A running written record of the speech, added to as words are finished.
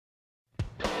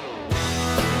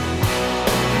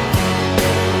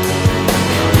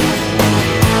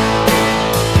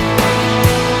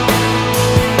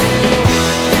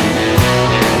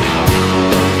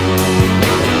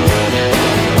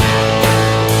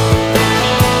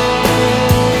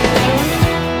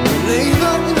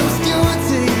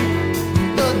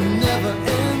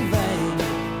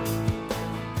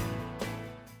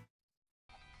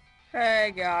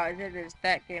Hey guys, it is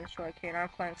That Game Story Kid. I'm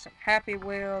playing some Happy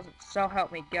Wheels. So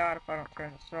help me God if I don't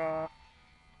turn this off.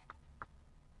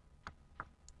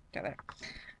 Okay, there.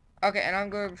 Okay, and I'm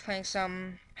going to be playing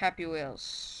some Happy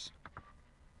Wheels.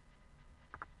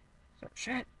 So,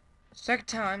 shit. Second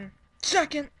time.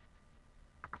 Second!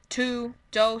 Two.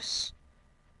 Dose.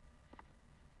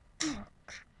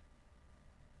 Fuck.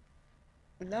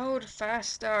 Load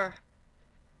faster.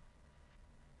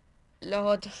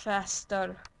 Load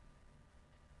faster.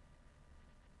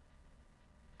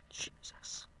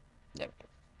 Jesus. There we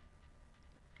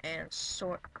go. And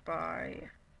sort by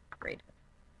rating.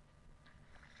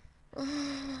 Oh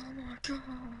my god.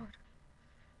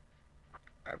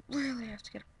 I really have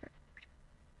to get a bit.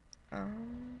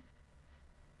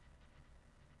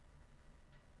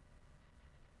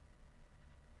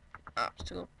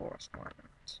 Obstacle course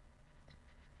ornament.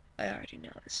 I already know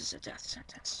this is a death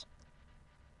sentence.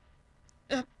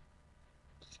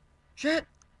 Shit!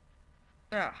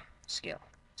 Ah, skill.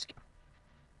 Skill.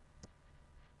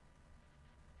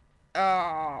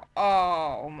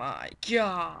 Oh my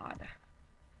god.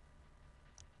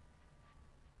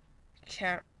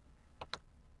 Can't.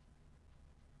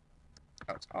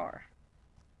 Oh, it's R.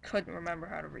 Couldn't remember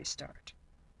how to restart.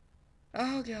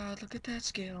 Oh god, look at that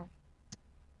skill.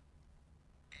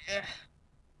 Ugh.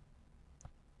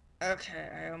 Okay,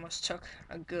 I almost took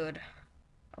a good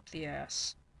up the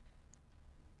ass.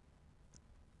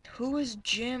 Who is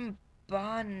Jim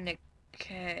Bonnike?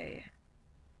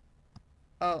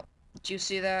 Oh, did you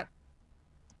see that?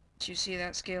 Did you see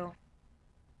that skill?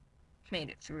 Made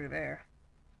it through there.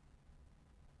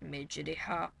 Midgety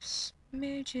hops.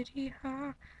 Midgety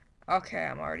hop. Okay,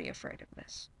 I'm already afraid of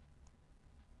this.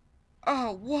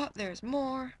 Oh, what? There's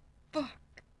more?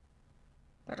 Fuck.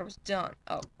 Thought I was done.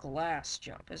 Oh, glass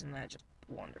jump. Isn't that just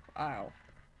wonderful? Ow.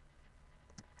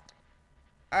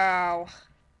 Ow.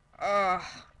 Ugh.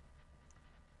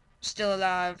 Still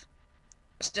alive.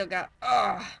 Still got.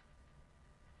 Ugh.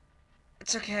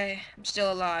 It's okay. I'm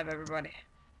still alive, everybody.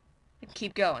 I can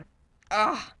keep going.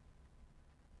 Ah.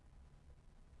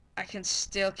 I can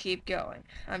still keep going.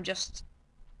 I'm just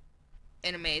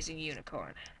an amazing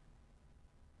unicorn.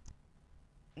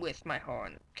 With my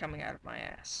horn coming out of my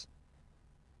ass.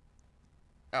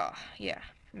 Oh, yeah.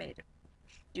 Made it.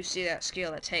 You see that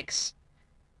skill? It takes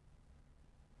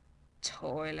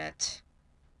toilet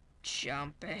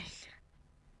jumping.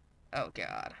 Oh,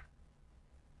 God.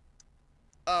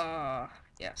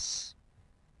 Yes.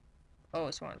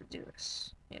 Always wanted to do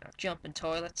this. You know, jump in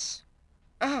toilets.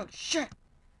 Oh, shit!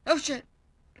 Oh, shit!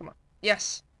 Come on.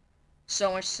 Yes.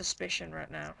 So much suspicion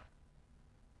right now.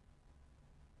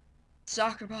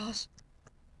 Soccer balls.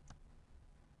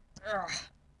 Ugh.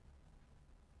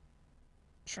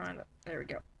 Trying to. There we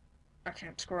go. Okay,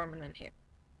 I'm squirming in here.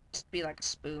 Just be like a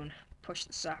spoon. Push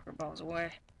the soccer balls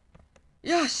away.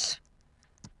 Yes!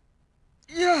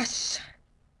 Yes!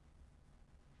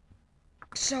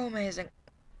 So amazing.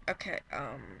 Okay,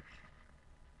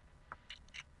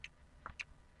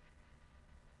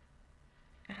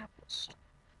 apples.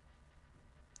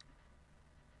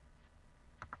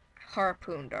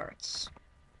 Harpoon darts.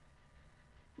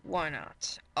 Why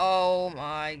not? Oh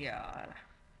my god.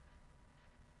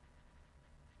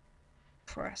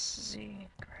 Press Z.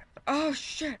 Grab the, oh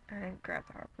shit! I didn't grab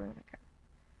the harpoon. Okay.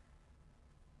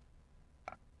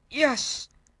 Yes!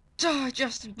 Die,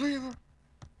 Justin Bieber!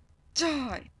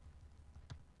 Die!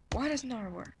 Why doesn't R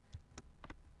work?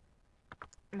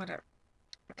 Whatever.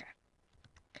 Okay.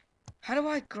 How do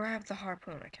I grab the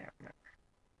harpoon? I can't remember.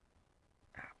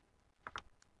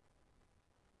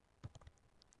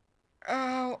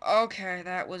 Oh, okay,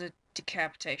 that was a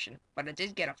decapitation, but I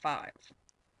did get a 5.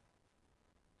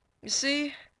 You see?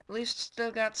 At least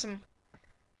still got some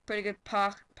pretty good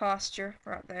posture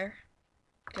right there.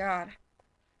 God.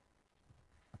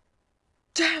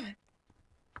 Damn it!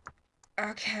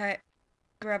 Okay,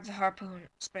 grab the harpoon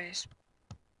space.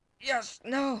 Yes!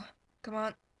 No! Come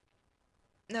on.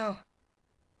 No.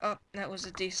 Oh, that was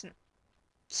a decent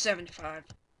 75.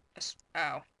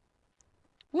 Ow.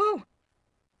 Woo!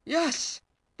 Yes!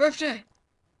 Birthday!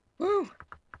 Woo!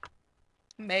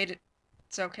 Made it.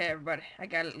 It's okay, everybody. I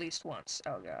got it at least once.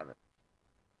 Oh, God.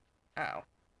 Ow.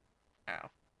 Ow.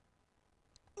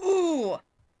 Ooh!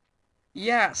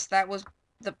 Yes, that was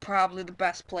probably the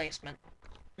best placement.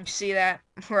 You see that?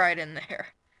 Right in there.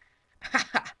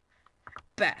 Haha.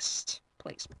 Best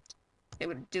placement. Okay,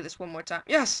 we're gonna do this one more time.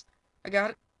 Yes! I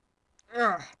got it.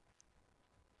 Ugh.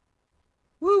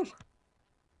 Woo!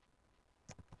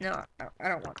 No, I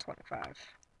don't want 25.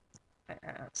 I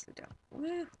honestly don't.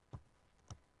 Woo!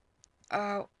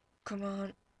 Oh, come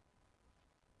on.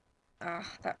 I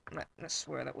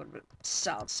swear that would have been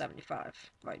solid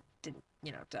 75 if I didn't,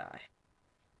 die.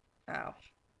 Ow.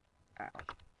 Ow.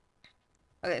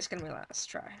 Okay, it's gonna be last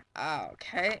try.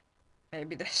 Okay.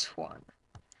 Maybe this one.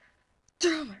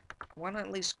 Damn it! I wanna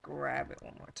at least grab it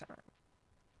one more time.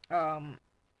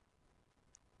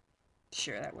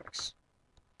 Sure, that works.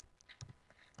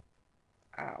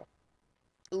 Ow.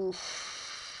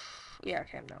 Oof. Yeah,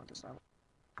 okay, I'm done with this level.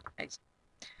 Thanks.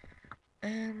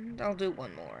 And I'll do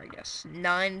one more, I guess.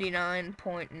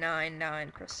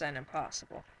 99.99%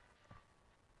 impossible.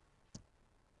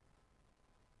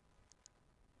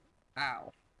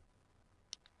 Ow.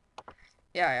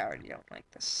 Yeah, I already don't like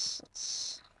this.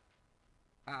 It's...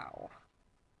 Ow.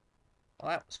 Well,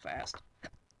 that was fast.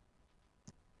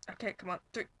 Okay, come on.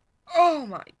 3. Oh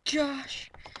my gosh!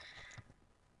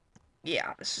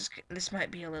 Yeah, this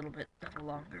might be a little bit of a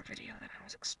longer video than I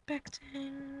was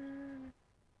expecting.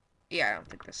 Yeah, I don't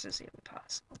think this is even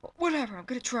possible. But whatever, I'm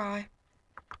gonna try.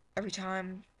 Every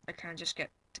time, I kind of just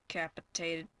get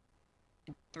decapitated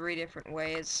in 3 different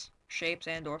ways, shapes,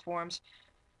 and or forms.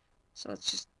 So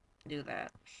let's just do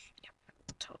that. Yep,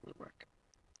 that'll totally work.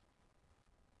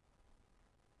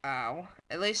 Ow.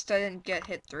 At least I didn't get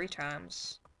hit 3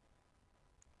 times.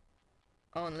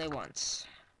 Only once.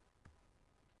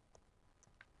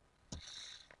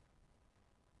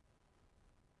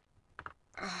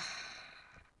 Okay,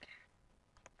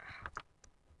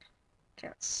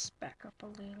 let's back up a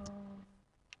little.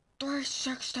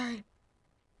 360!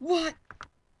 What?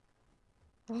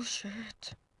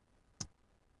 Bullshit.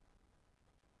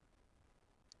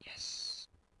 Yes.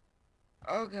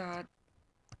 Oh god.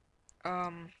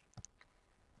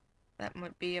 That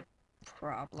might be a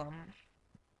problem.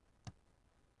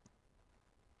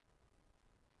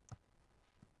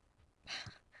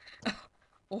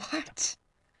 What?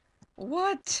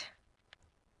 What?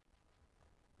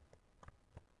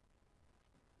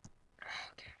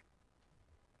 Okay.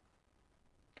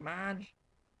 Come on.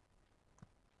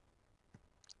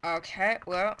 Okay,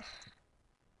 well.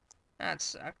 That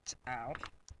sucked. Ow.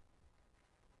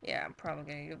 Yeah, I'm probably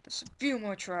gonna give this a few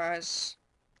more tries.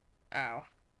 Ow.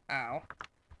 Ow.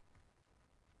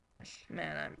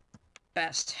 Man, I'm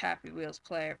best Happy Wheels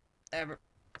player ever.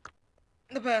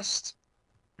 The best.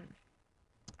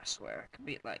 I swear, I can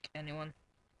beat, like, anyone.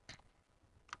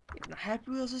 Even though Happy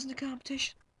Wheels isn't a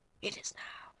competition, it is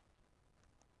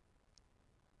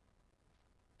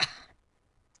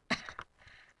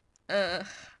now.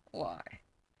 Why?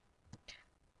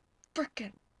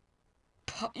 Frickin'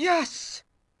 yes!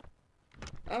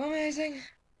 I'm amazing.